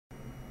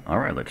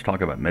Alright, let's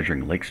talk about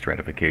measuring lake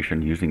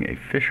stratification using a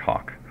fish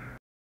hawk.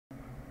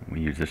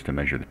 We use this to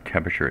measure the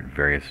temperature at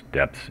various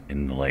depths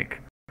in the lake.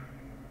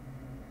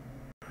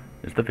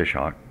 This is the fish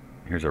hawk.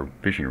 Here's our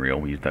fishing reel.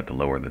 We use that to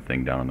lower the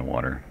thing down in the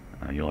water.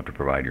 You'll have to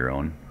provide your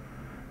own.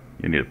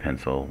 You need a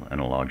pencil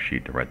and a log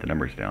sheet to write the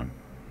numbers down.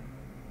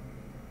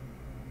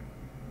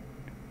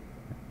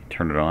 You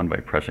turn it on by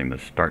pressing the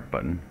start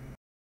button,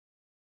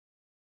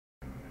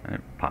 and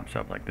it pops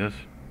up like this.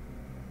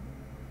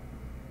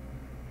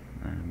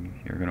 And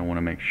you're going to want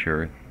to make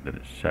sure that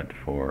it's set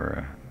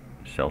for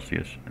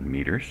Celsius and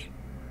meters.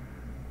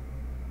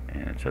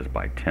 And it says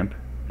by temp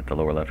at the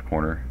lower left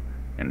corner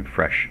and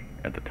fresh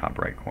at the top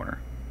right corner.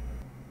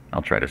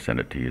 I'll try to send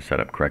it to you set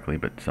up correctly,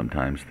 but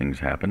sometimes things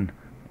happen,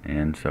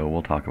 and so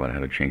we'll talk about how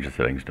to change the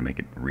settings to make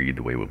it read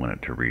the way we want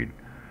it to read.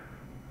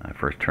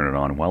 First, turn it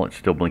on. While it's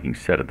still blinking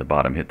set at the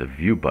bottom, hit the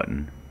view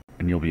button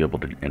and you'll be able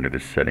to enter the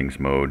settings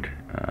mode.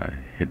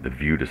 Hit the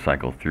view to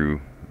cycle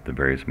through the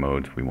various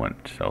modes. We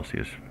want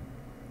Celsius.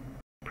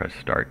 Press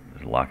start,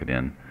 lock it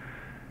in.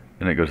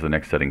 Then it goes to the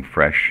next setting,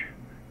 fresh.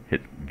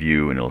 Hit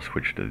view and it'll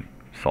switch to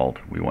salt.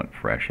 We want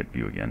fresh, hit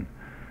view again.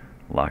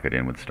 Lock it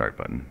in with start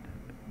button.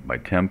 By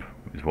temp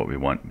is what we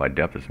want. By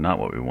depth is not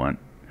what we want.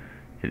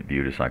 Hit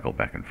view to cycle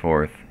back and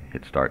forth.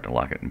 Hit start to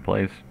lock it in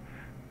place.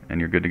 And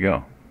you're good to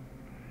go.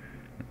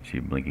 See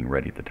blinking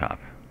ready at the top.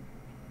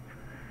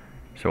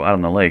 So out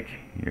on the lake,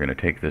 you're going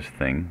to take this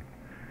thing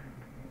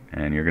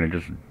and you're going to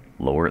just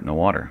lower it in the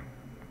water.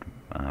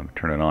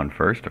 Turn it on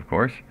first, of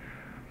course.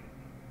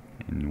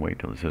 And wait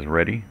till it says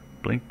ready.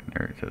 Blink.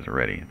 There it says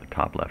ready at the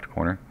top left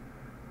corner.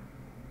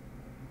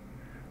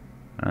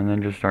 And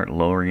then just start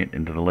lowering it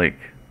into the lake.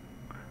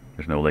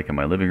 There's no lake in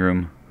my living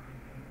room,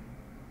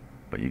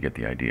 but you get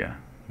the idea.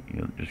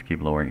 You'll just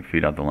keep lowering,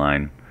 feet out the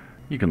line.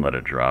 You can let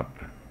it drop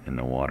in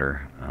the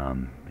water.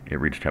 It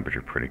reads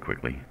temperature pretty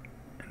quickly.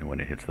 And when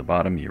it hits the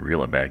bottom, you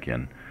reel it back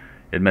in.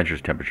 It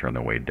measures temperature on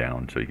the way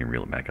down, so you can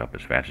reel it back up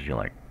as fast as you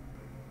like.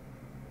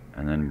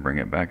 And then bring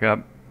it back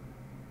up,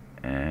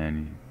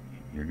 and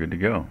you're good to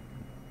go.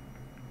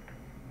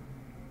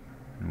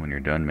 And when you're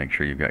done, make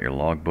sure you've got your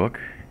logbook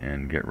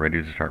and get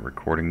ready to start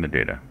recording the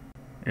data.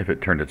 If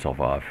it turned itself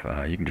off,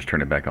 you can just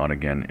turn it back on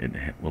again.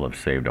 It will have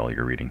saved all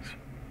your readings.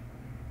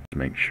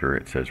 Make sure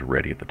it says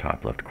ready at the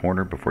top left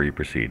corner before you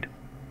proceed.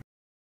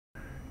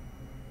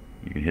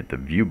 You can hit the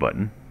view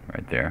button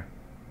right there.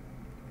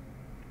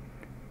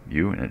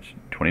 View, and it's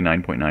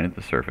 29.9 at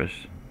the surface.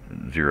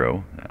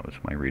 0, that was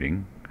my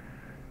reading.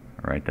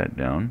 Write that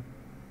down.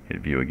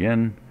 Hit view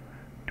again.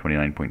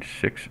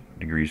 29.6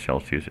 degrees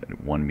Celsius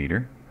at 1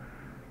 meter.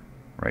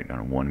 Write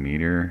down 1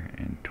 meter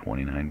and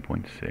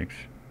 29.6.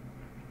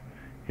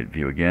 Hit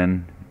view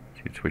again.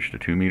 So you switch to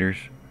 2 meters.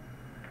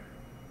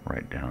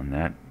 Write down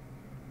that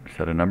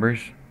set of numbers.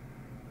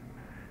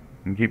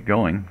 And keep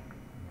going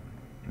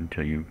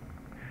until you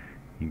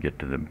get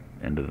to the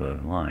end of the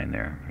line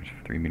there. There's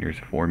 3 meters,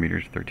 4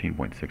 meters,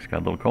 13.6. Got a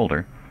little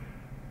colder.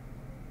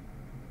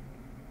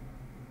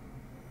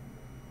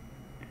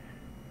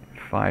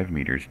 5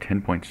 meters,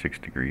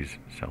 10.6 degrees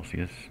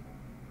Celsius.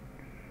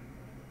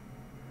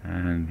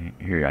 And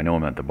here, I know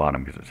I'm at the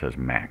bottom because it says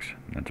max.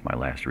 That's my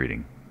last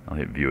reading. I'll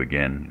hit view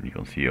again, and you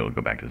can see it'll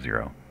go back to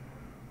 0.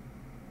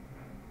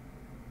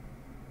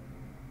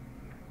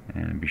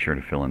 And be sure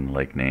to fill in the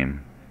lake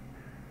name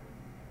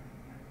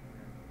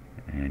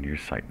and your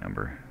site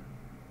number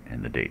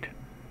and the date.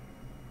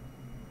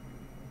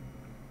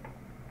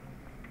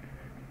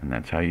 And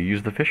that's how you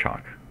use the fish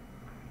hawk.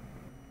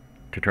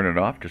 To turn it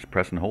off, just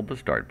press and hold the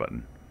start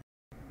button.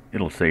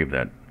 It'll save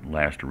that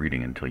last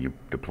reading until you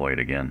deploy it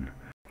again.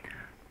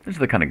 This is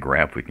the kind of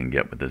graph we can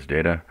get with this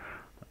data.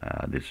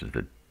 This is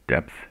the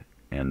depth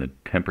and the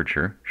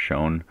temperature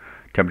shown.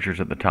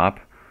 Temperature's at the top,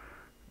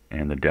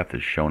 and the depth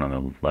is shown on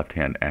the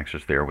left-hand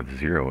axis there with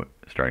 0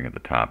 starting at the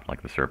top,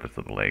 like the surface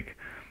of the lake.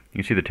 You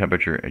can see the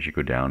temperature as you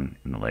go down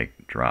in the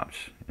lake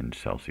drops in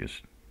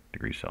Celsius,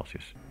 degrees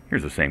Celsius.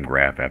 Here's the same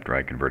graph after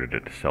I converted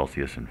it to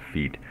Celsius and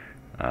feet.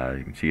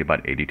 You can see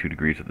about 82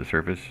 degrees at the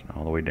surface,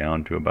 all the way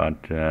down to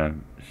about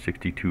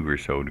 62 or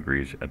so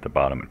degrees at the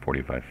bottom at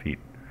 45 feet.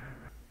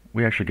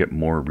 We actually get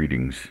more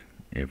readings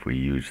if we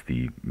use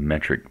the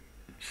metric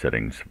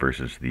settings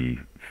versus the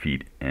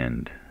feet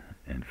and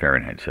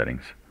Fahrenheit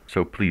settings.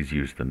 So please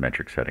use the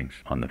metric settings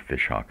on the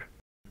fish hawk.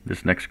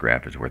 This next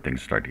graph is where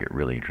things start to get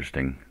really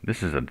interesting.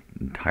 This is an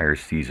entire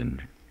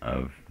season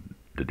of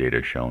the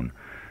data shown.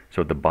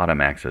 So at the bottom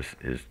axis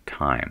is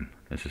time.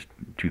 This is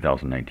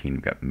 2019.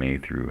 We've got May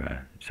through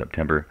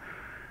September.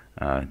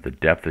 The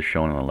depth is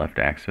shown on the left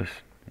axis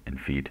in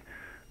feet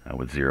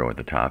with 0 at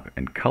the top,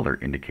 and color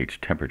indicates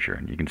temperature.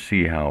 And you can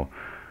see how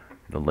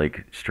the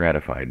lake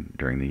stratified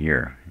during the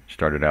year. It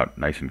started out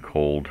nice and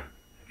cold,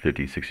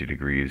 50, 60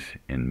 degrees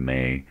in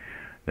May.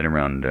 Then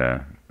around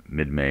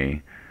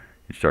mid-May,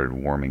 it started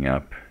warming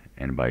up,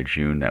 and by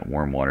June that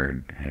warm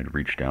water had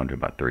reached down to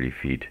about 30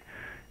 feet,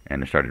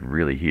 and it started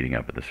really heating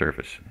up at the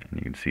surface. And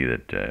you can see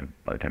that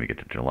by the time you get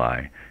to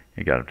July,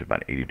 it got up to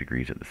about 80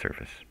 degrees at the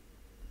surface.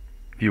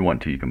 If you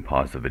want to, you can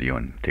pause the video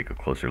and take a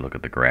closer look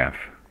at the graph.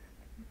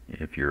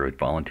 If you're a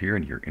volunteer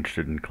and you're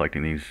interested in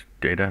collecting these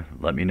data,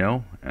 let me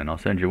know, and I'll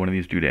send you one of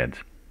these doodads.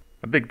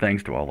 A big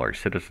thanks to all our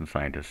citizen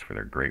scientists for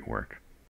their great work.